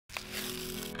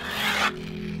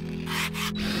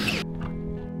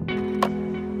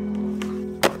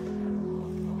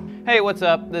Hey, what's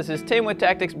up? This is Tim with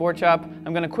Tactics Boardshop.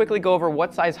 I'm going to quickly go over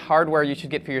what size hardware you should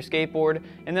get for your skateboard,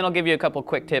 and then I'll give you a couple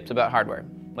quick tips about hardware.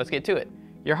 Let's get to it.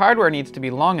 Your hardware needs to be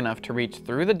long enough to reach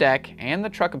through the deck and the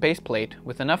truck base plate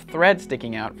with enough thread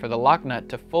sticking out for the lock nut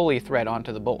to fully thread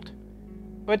onto the bolt.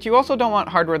 But you also don't want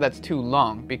hardware that's too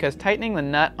long, because tightening the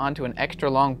nut onto an extra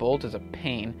long bolt is a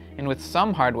pain, and with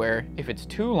some hardware, if it's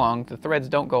too long, the threads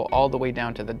don't go all the way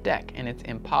down to the deck, and it's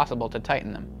impossible to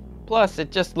tighten them. Plus,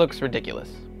 it just looks ridiculous.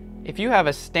 If you have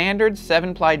a standard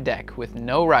 7-ply deck with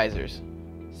no risers,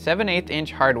 7/8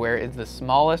 inch hardware is the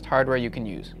smallest hardware you can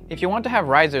use. If you want to have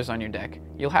risers on your deck,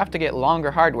 you'll have to get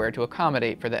longer hardware to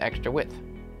accommodate for the extra width.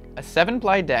 A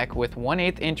 7-ply deck with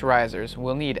 1/8 inch risers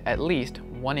will need at least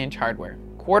 1 inch hardware.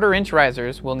 1/4 inch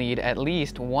risers will need at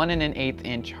least 1 1/8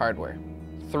 inch hardware.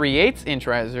 3/8 inch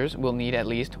risers will need at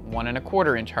least 1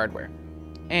 1/4 inch hardware.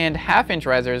 And 1/2 inch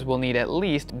risers will need at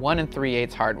least 1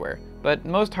 3/8 hardware. But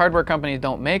most hardware companies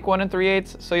don't make 1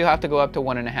 3/8, so you'll have to go up to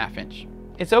 1 1/2 inch.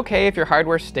 It's okay if your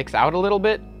hardware sticks out a little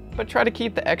bit, but try to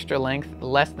keep the extra length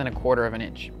less than 1/4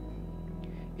 inch.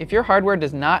 If your hardware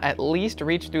does not at least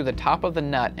reach through the top of the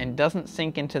nut and doesn't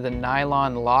sink into the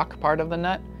nylon lock part of the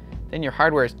nut, then your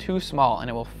hardware is too small and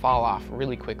it will fall off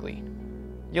really quickly.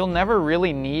 You'll never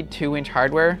really need 2-inch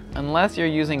hardware unless you're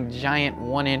using giant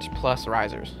 1-inch plus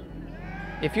risers.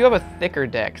 If you have a thicker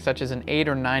deck, such as an 8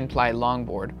 or 9-ply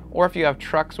longboard, or if you have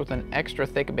trucks with an extra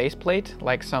thick base plate,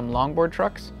 like some longboard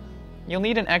trucks, you'll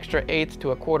need an extra 1/8 to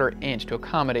 1/4 inch to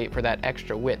accommodate for that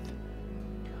extra width.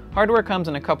 Hardware comes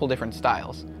in a couple different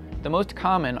styles. The most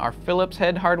common are Phillips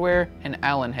head hardware and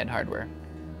Allen head hardware.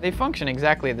 They function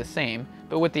exactly the same,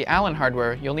 but with the Allen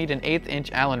hardware, you'll need an 1/8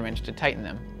 inch Allen wrench to tighten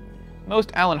them.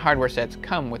 Most Allen hardware sets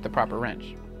come with the proper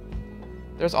wrench.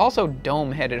 There's also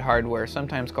dome-headed hardware,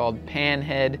 sometimes called pan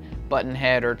head, button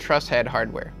head, or truss head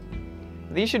hardware.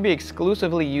 These should be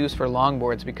exclusively used for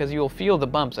longboards because you will feel the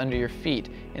bumps under your feet,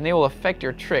 and they will affect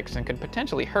your tricks and could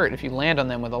potentially hurt if you land on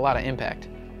them with a lot of impact.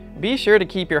 Be sure to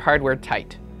keep your hardware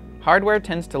tight. Hardware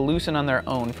tends to loosen on their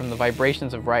own from the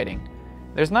vibrations of riding.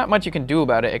 There's not much you can do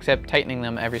about it except tightening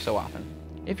them every so often.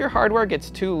 If your hardware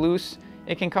gets too loose,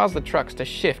 it can cause the trucks to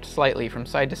shift slightly from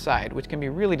side to side, which can be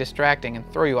really distracting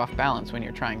and throw you off balance when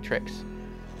you're trying tricks.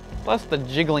 Plus, the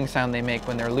jiggling sound they make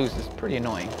when they're loose is pretty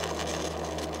annoying.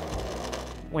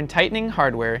 When tightening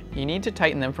hardware, you need to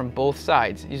tighten them from both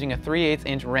sides using a 3/8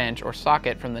 inch wrench or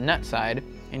socket from the nut side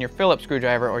and your Phillips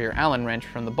screwdriver or your Allen wrench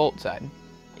from the bolt side.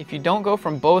 If you don't go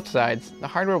from both sides, the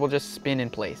hardware will just spin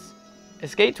in place. A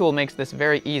skate tool makes this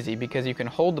very easy because you can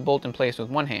hold the bolt in place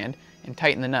with one hand and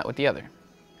tighten the nut with the other.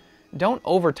 Don't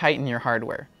over-tighten your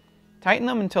hardware. Tighten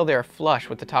them until they are flush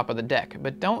with the top of the deck,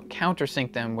 but don't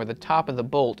countersink them where the top of the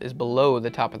bolt is below the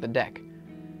top of the deck.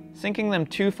 Sinking them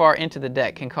too far into the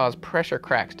deck can cause pressure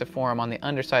cracks to form on the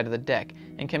underside of the deck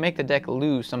and can make the deck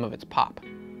lose some of its pop.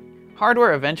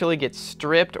 Hardware eventually gets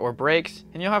stripped or breaks,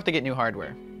 and you'll have to get new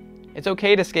hardware. It's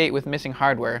okay to skate with missing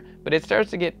hardware, but it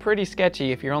starts to get pretty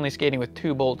sketchy if you're only skating with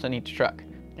 2 bolts on each truck.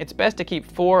 It's best to keep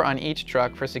 4 on each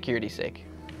truck for security's sake.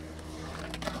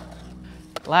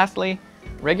 Lastly,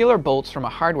 regular bolts from a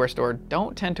hardware store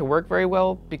don't tend to work very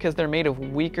well because they're made of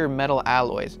weaker metal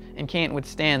alloys and can't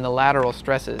withstand the lateral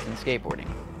stresses in skateboarding.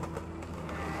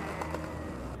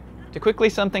 To quickly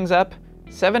sum things up,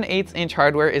 7/8 inch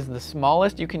hardware is the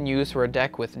smallest you can use for a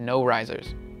deck with no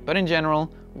risers. But in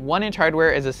general, 1 inch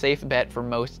hardware is a safe bet for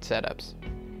most setups.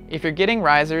 If you're getting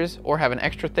risers or have an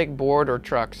extra thick board or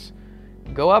trucks,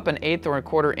 go up an 1/8 or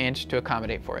 1/4 inch to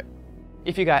accommodate for it.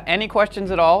 If you got any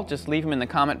questions at all, just leave them in the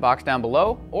comment box down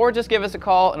below, or just give us a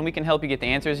call and we can help you get the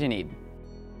answers you need.